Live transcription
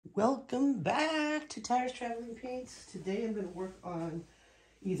Welcome back to Tyra's Traveling Paints. Today I'm going to work on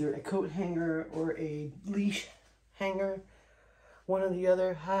either a coat hanger or a leash hanger, one or the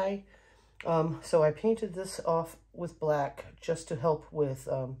other. Hi. So I painted this off with black just to help with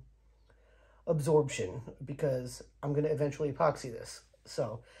absorption because I'm going to eventually epoxy this.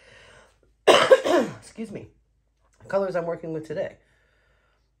 So, excuse me. Colors I'm working with today.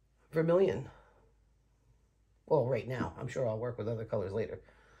 Vermilion. Well, right now. I'm sure I'll work with other colors later.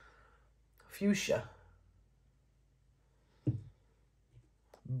 Fuchsia,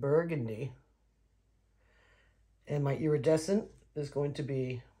 burgundy, and my iridescent is going to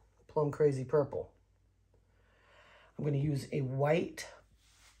be plum crazy purple. I'm going to use a white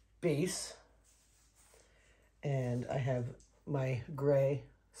base, and I have my gray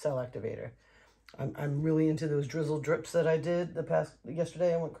cell activator. I'm really into those drizzle drips that I did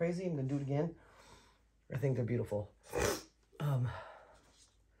yesterday. I went crazy. I'm going to do it again. I think they're beautiful.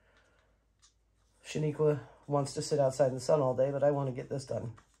 Shaniqua wants to sit outside in the sun all day, but I want to get this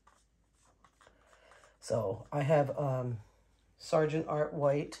done. So I have Sargent Art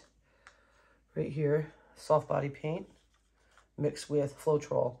White right here, soft body paint mixed with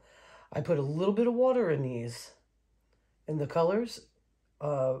Floetrol. I put a little bit of water in these, in the colors,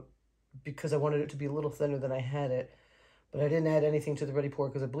 because I wanted it to be a little thinner than I had it, but I didn't add anything to the ready pour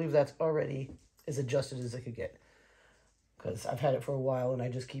because I believe that's already as adjusted as it could get. Because I've had it for a while and I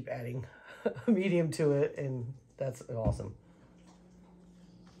just keep adding a medium to it, and that's awesome.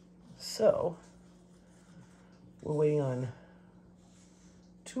 So we're waiting on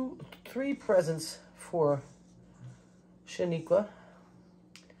 3 presents for Shaniqua,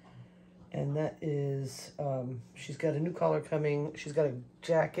 and that is she's got a new collar coming. She's got a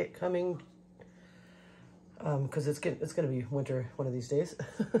jacket coming because it's gonna be winter one of these days.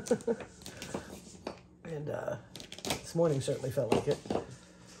 And this morning certainly felt like it. So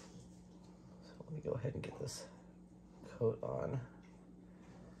let me go ahead and get this coat on.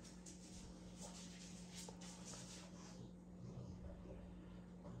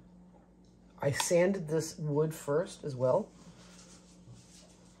 I sanded this wood first as well.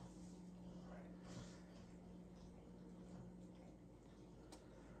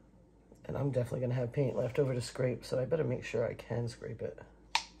 And I'm definitely going to have paint left over to scrape, so I better make sure I can scrape it.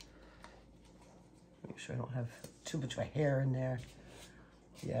 Make sure I don't have too much of a hair in there.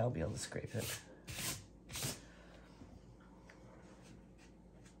 Yeah, I'll be able to scrape it.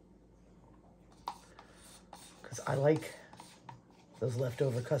 Because I like those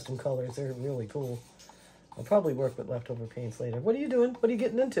leftover custom colors. They're really cool. I'll probably work with leftover paints later. What are you doing? What are you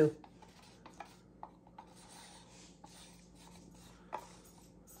getting into?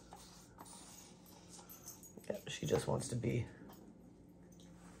 Yep, she just wants to be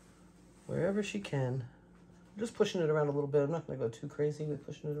wherever she can. I'm just pushing it around a little bit. I'm not going to go too crazy with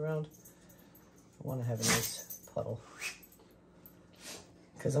pushing it around. I want to have a nice puddle.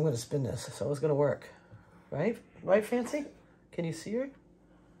 Because I'm going to spin this, so it's going to work. Right? Right, Fancy? Can you see her?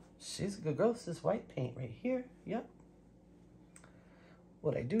 She's a good girl. This is white paint right here. Yep.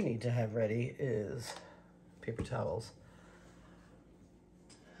 What I do need to have ready is paper towels.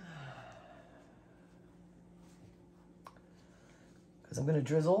 Because I'm going to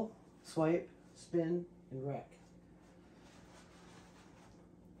drizzle, swipe, spin, and wreck.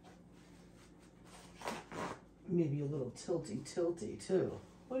 Maybe a little tilty too.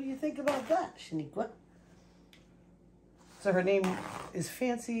 What do you think about that, Shaniqua? So her name is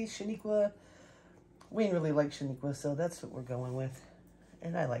Fancy Shaniqua. Wayne really likes Shaniqua, so that's what we're going with.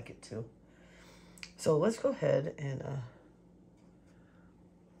 And I like it too. So let's go ahead and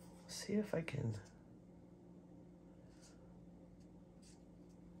see if I can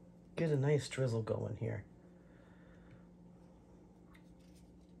get a nice drizzle going here.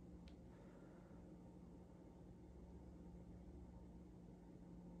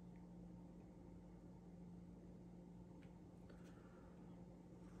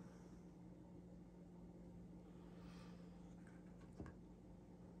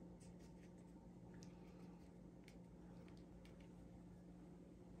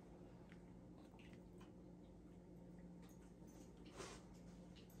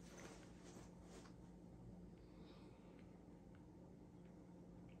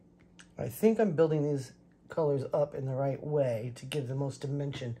 I think I'm building these colors up in the right way to give the most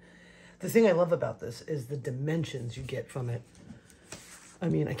dimension. The thing I love about this is the dimensions you get from it. I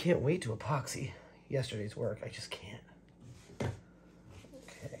mean, I can't wait to epoxy yesterday's work. I just can't.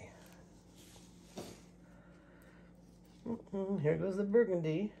 Okay. Here goes the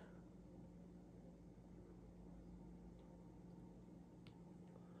burgundy.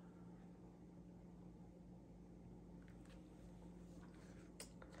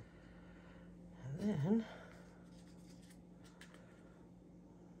 in.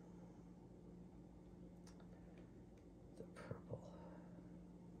 The purple.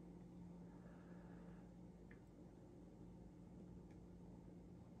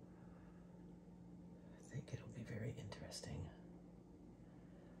 I think it'll be very interesting,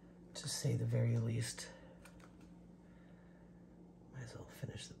 to say the very least. Might as well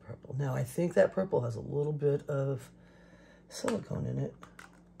finish the purple. Now, I think that purple has a little bit of silicone in it,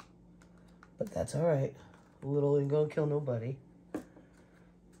 but that's all right. A little ain't gonna kill nobody.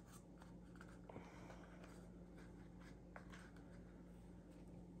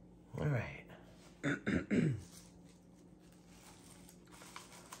 All right.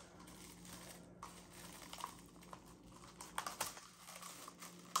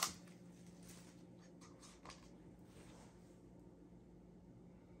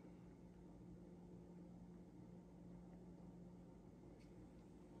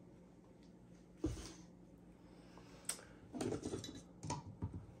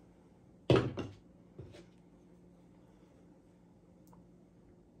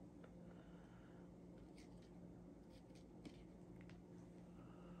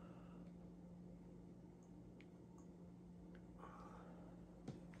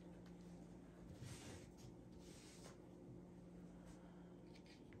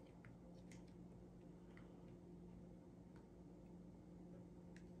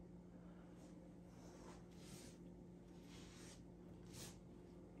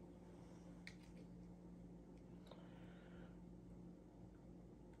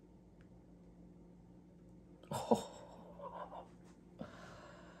 Oh,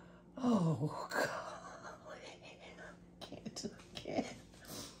 oh God. I can't.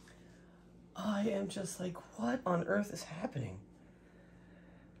 I am just like, what on earth is happening?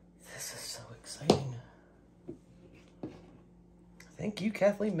 This is so exciting. Thank you,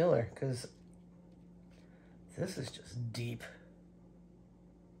 Kathleen Miller, because this is just deep.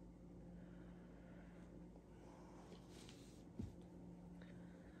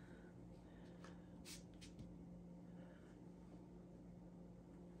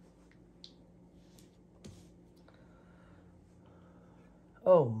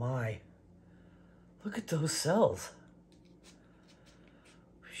 Oh my. Look at those cells.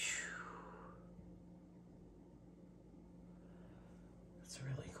 That's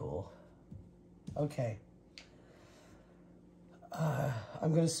really cool. Okay.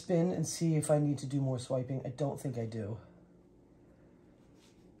 I'm going to spin and see if I need to do more swiping. I don't think I do.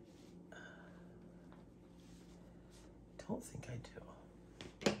 Don't think I do.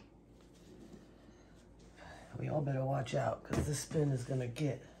 We all better watch out, because this spin is going to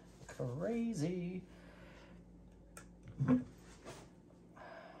get crazy.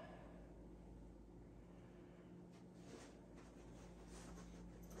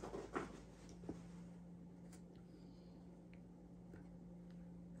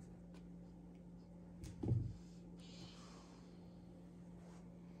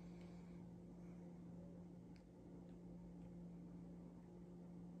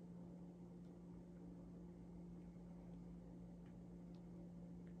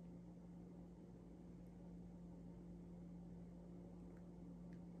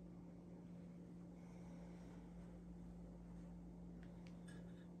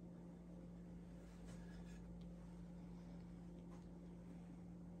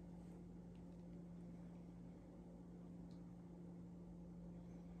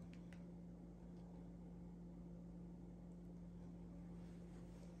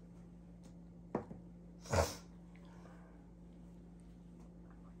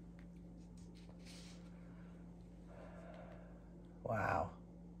 Wow.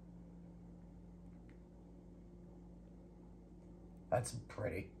 That's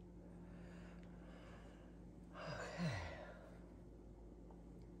pretty. Okay.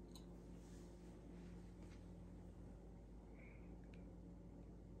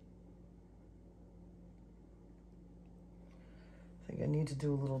 I think I need to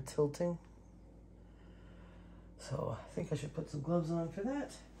do a little tilting. So I think I should put some gloves on for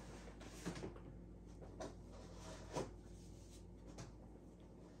that.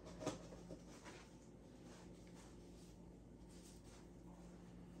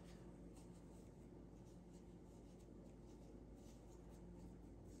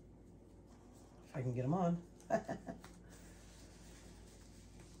 If I can get them on.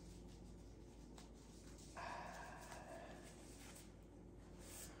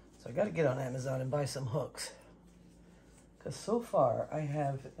 So I got to get on Amazon and buy some hooks. Because so far I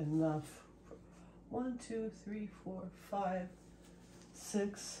have enough. 1, 2, 3, 4, 5,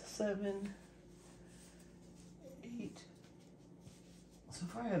 6, 7, 8. So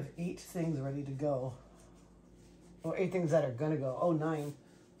far I have 8 things ready to go. Or 8 things that are gonna go. Oh, 9.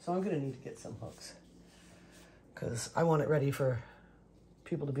 So I'm gonna need to get some hooks. Because I want it ready for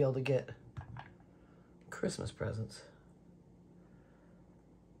people to be able to get Christmas presents.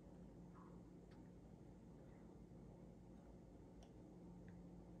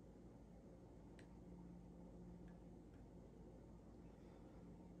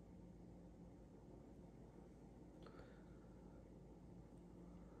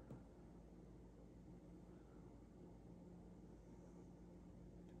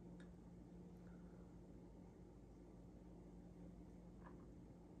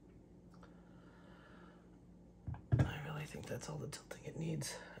 I think that's all the tilting it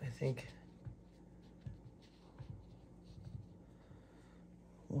needs. I think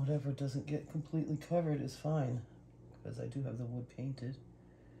whatever doesn't get completely covered is fine, because I do have the wood painted.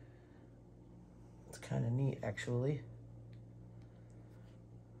 It's kind of neat, actually.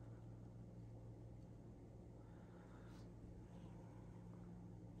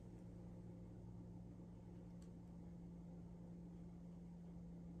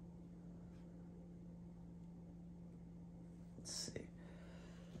 Let's see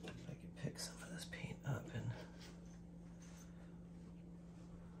if I can pick some of this paint up and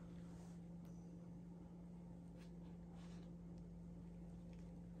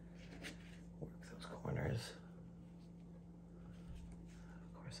work those corners.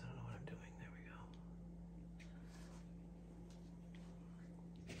 Of course, I don't know what I'm doing. There we go.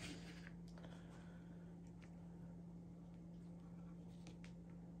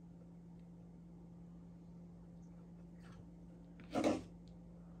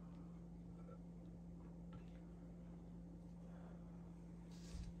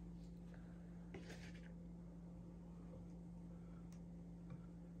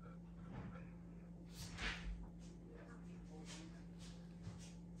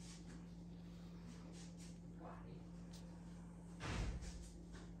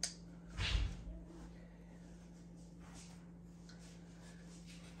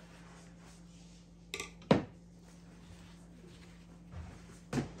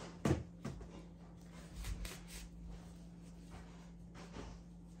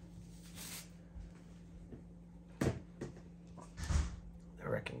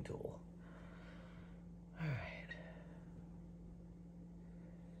 Wrecking tool. All right.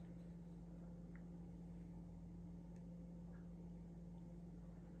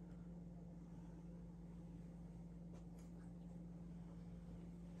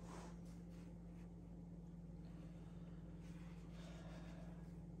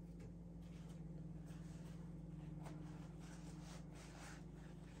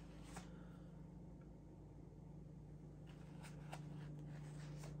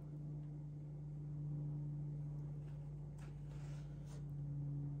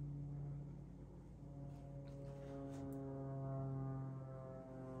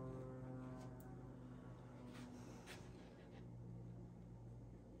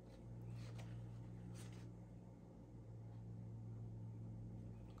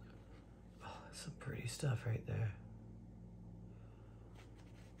 Some pretty stuff right there.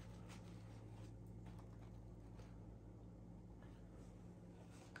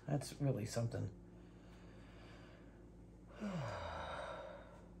 That's really something.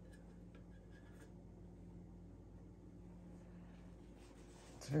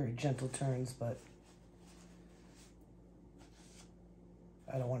 It's very gentle turns, but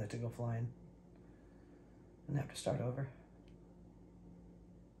I don't want it to go flying and have to start over.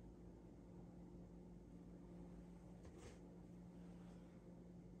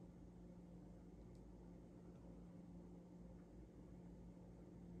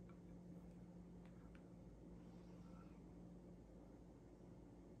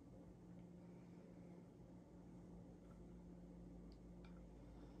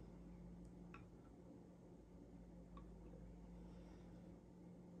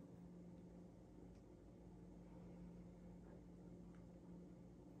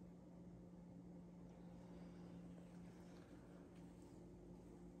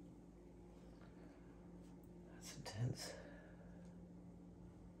 Intense.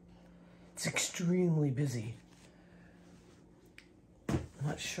 It's extremely busy. I'm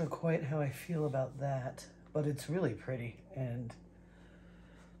not sure quite how I feel about that, but it's really pretty, and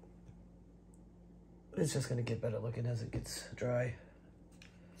it's just going to get better looking as it gets dry.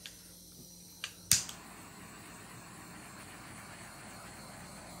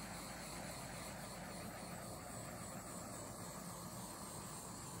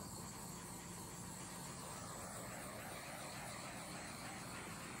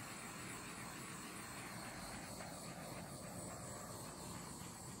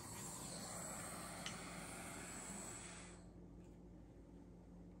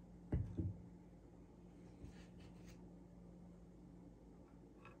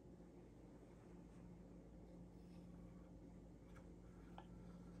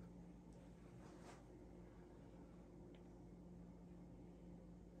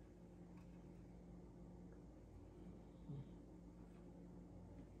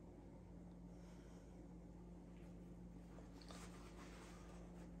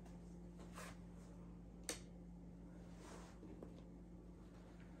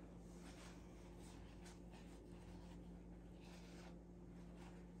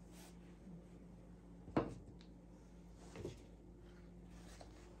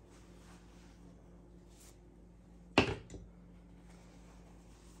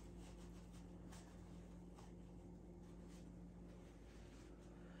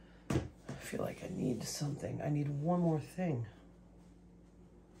 feel like I need something. I need one more thing.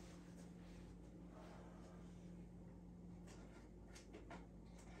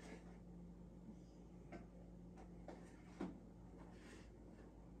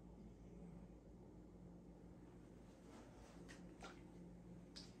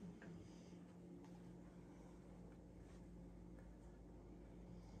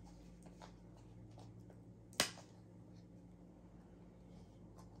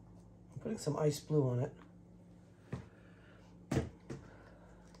 Putting some ice blue on it.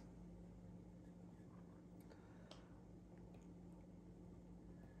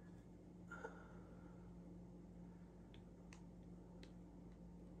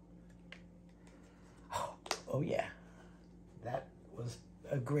 Oh yeah, that was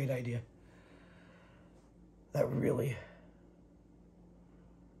a great idea. That really,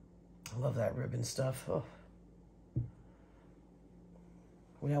 I love that ribbon stuff. Oh.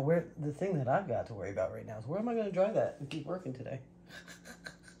 Now, the thing that I've got to worry about right now is where am I going to dry that and keep working today?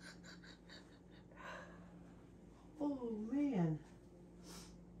 Oh, man.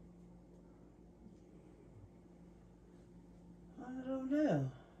 I don't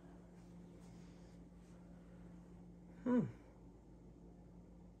know.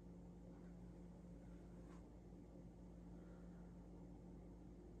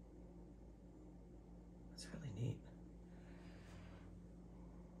 That's really neat.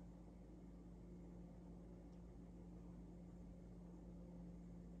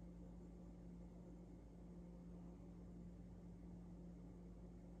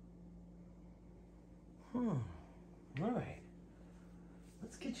 All right.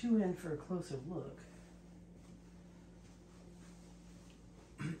 Let's get you in for a closer look.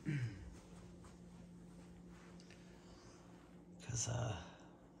 Because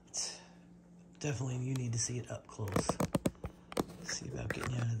it's definitely, you need to see it up close. See about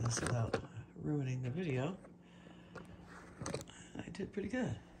getting out of this without ruining the video. I did pretty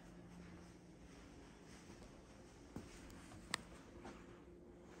good.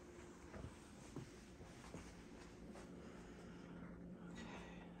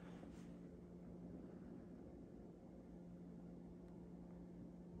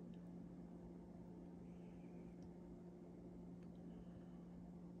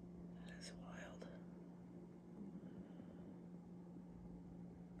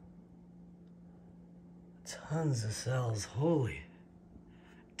 Tons of cells, holy.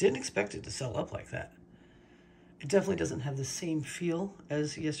 Didn't expect it to sell up like that. It definitely doesn't have the same feel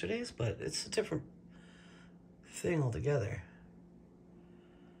as yesterday's, but it's a different thing altogether.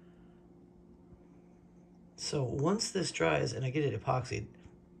 So once this dries and I get it epoxied,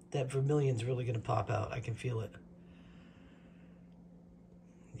 that vermilion's really gonna pop out. I can feel it.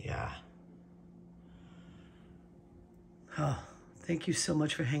 Yeah. Oh. Thank you so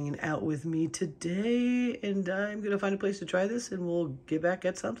much for hanging out with me today, and I'm going to find a place to try this, and we'll get back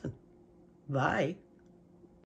at something. Bye.